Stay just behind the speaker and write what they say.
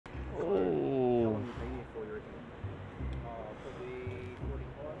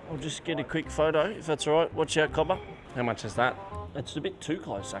just get a quick photo, if that's all right. Watch out, copper. How much is that? It's a bit too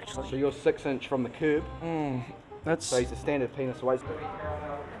close, actually. So you're 6 inch from the curb. That's... So he's a standard penis weight.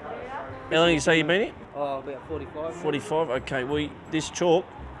 How long do you say you've been here? Oh, about 45. 45? Okay, well, this chalk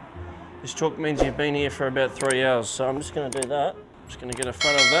means you've been here for about 3 hours. So I'm just going to do that. I'm just going to get a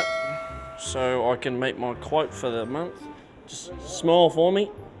photo of that so I can meet my quote for the month. Just smile for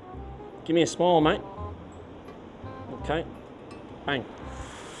me. Give me a smile, mate. Okay. Bang.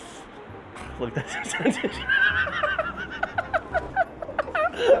 Look, that's...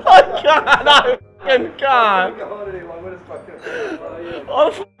 I can't, I fucking can't.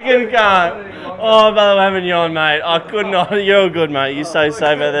 I fucking can't. Oh, brother, I'm having you on, mate. I could not. You're all good, mate. You're so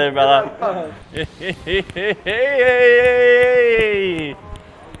safe out there, brother.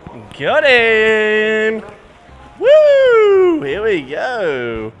 Got him. Woo! Here we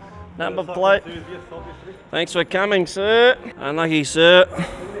go. Number plate. Thanks for coming, sir. Unlucky, sir.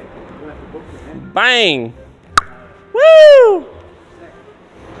 Bang. Woo!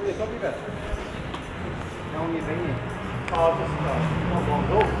 How long have you been here? Oh, just not long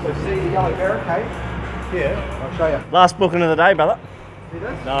at all. So see the yellow barricade? Yeah. I'll show you. Last booking of the day, brother. See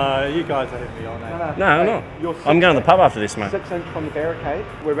this? No, you guys are hitting me on that. No, I'm not. I'm going to the pub after this, mate. 6 inch from the barricade.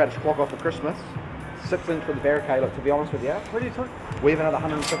 We're about to squawk off for Christmas. 6 inch from the barricade. Look, to be honest with you, what are you talking? We have another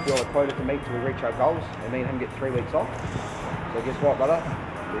 $150 quota to meet till we reach our goals, and me and him get 3 weeks off. So guess what, brother?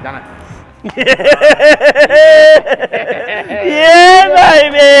 We've done it. Yeah,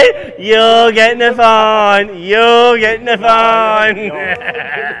 baby! You're getting a fine. You're getting a fine.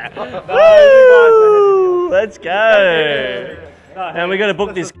 Woo! Let's go. And we got to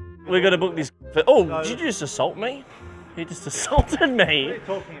book this. We got to book this. Oh, did you just assault me? You just assaulted me.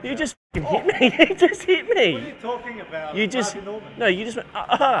 You just hit me. You just hit me. What are you talking about? You just. No, you just went.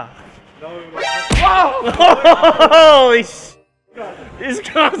 No. Holy sh! This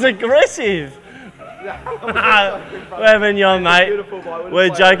guy's aggressive. We're having you on, mate. We're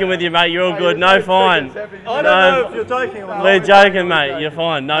joking with you, mate. You're all good. No fine. I don't know if you're joking or not. We're joking, mate. You're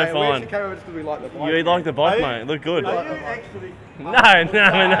fine. No Hey, fine. we came over just because we like the bike. You like the bike, mate. Look good. Are you actually? No.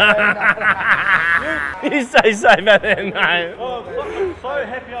 You stay safe out there, mate. Oh, I'm so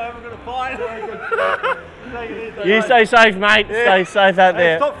happy I haven't got a fine. You stay safe, mate. Stay safe out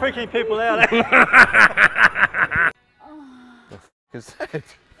there. Stop freaking people out. Is that?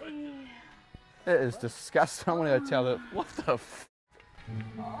 It is disgusting. I'm going to tell it. What the f?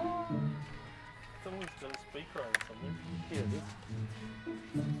 Someone's got a speaker on something. Here it is.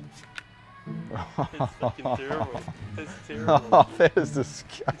 It's fucking terrible. It's terrible. Oh, that is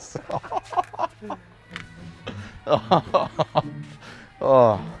disgusting.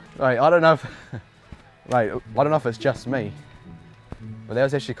 Oh, wait, I don't know if... Wait, I don't know if it's just me, but that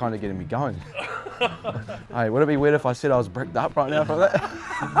was actually kind of getting me going. Hey, would it be weird if I said I was bricked up right now for that?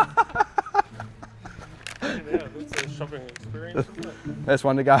 Yeah, that's a shopping experience, isn't it? That's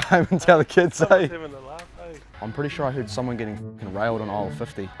one to go home and tell the kids, Someone's hey. having a laugh, eh? I'm pretty sure I heard someone getting fucking railed on aisle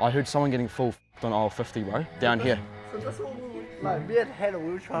 50. I heard someone getting full on aisle 50, bro. Down here. So that's all like me and Hannah,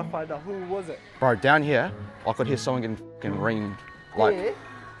 we were trying to find out who was it. Bro, down here, I could hear someone getting fucking reamed. Like, Yeah.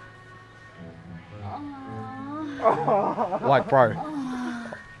 like, bro.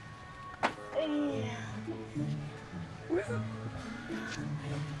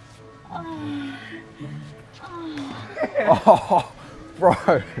 Oh, bro,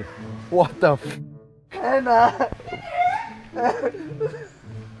 what the f? Hannah!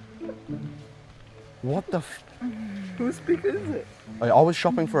 What the f? Whose speaker is it? I was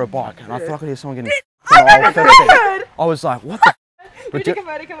shopping for a bike and I thought I could hear someone getting on aisle 50. I was like, what the f? But do you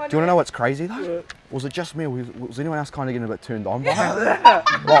want to know what's crazy though? Yeah. Was it just me or was anyone else kind of getting a bit turned on by it?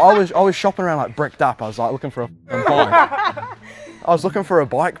 Like, I was shopping around like bricked up. I was like looking for a bike. I was looking for a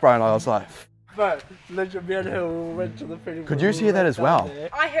bike, bro, and I was like, But literally me and her went to the pretty. could you hear that as well?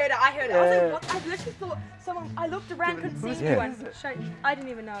 I heard it. I was like, what? I literally thought someone. I looked around, couldn't see anyone. I didn't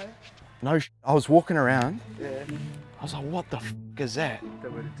even know. No, I was walking around. Yeah. I was like, what the f is that?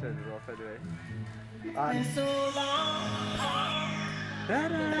 Then we turned it off anyway.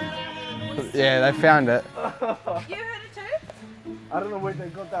 Yeah, they found it. You heard it too? I don't know where they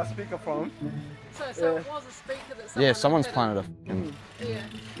got that speaker from. So it was a speaker that someone. Yeah, someone's put planted a f***ing... Yeah.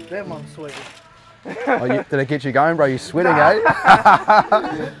 That mum's sweating. Oh, did it get you going, bro? You sweating,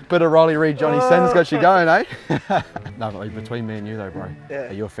 eh? Bit of Riley Reid, Johnny Sins got you going, eh? No, but between me and you though, bro. Yeah.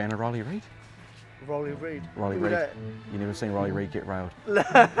 Are you a fan of Riley Reid? Riley Reid. Riley Who Reid. that? You never seen Riley Reid get railed? Bro,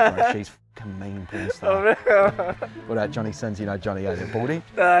 she's fucking mean porn star. What about Johnny Sins? You know Johnny, is it Baldy?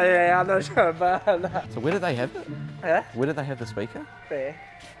 Yeah, I know sure about that. So where did they have it? Huh? Where did they have the speaker? There.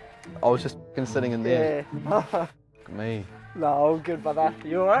 I was just fucking sitting in there. Yeah. Me. No, all good, brother.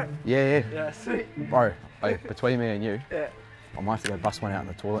 You alright? Yeah. Yeah, sweet. Bro, hey, between me and you, Yeah. I might have to go bust one out in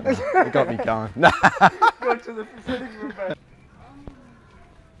the toilet now. It got me going. Nah. Go to the fitting room, bro.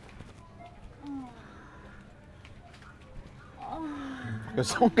 There's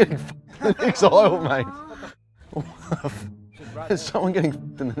someone getting f***ed in the next aisle, mate. There's someone getting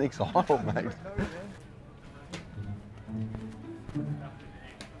f***ed in the next aisle, mate.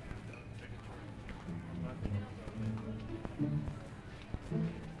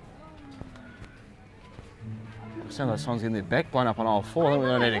 Sounds like someone's getting their back blown up on aisle 4. I think we're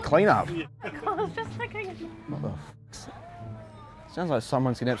going to need a clean up. I was just thinking. What the f? Sounds like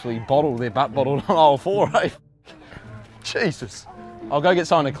someone's getting absolutely bottled, their butt bottled on aisle 4, eh? Jesus. I'll go get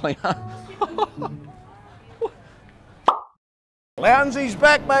someone to clean up. Lounsy's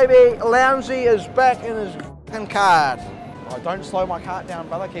back, baby. Cloudsy is back in his f***ing cart. Oh, don't slow my cart down,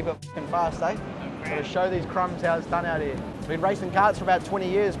 brother. Keep it f***ing fast, eh? Gotta show these crumbs how it's done out here. Been racing carts for about 20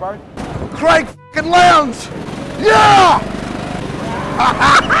 years, bro. Craig f***ing Lowndes! Yeah!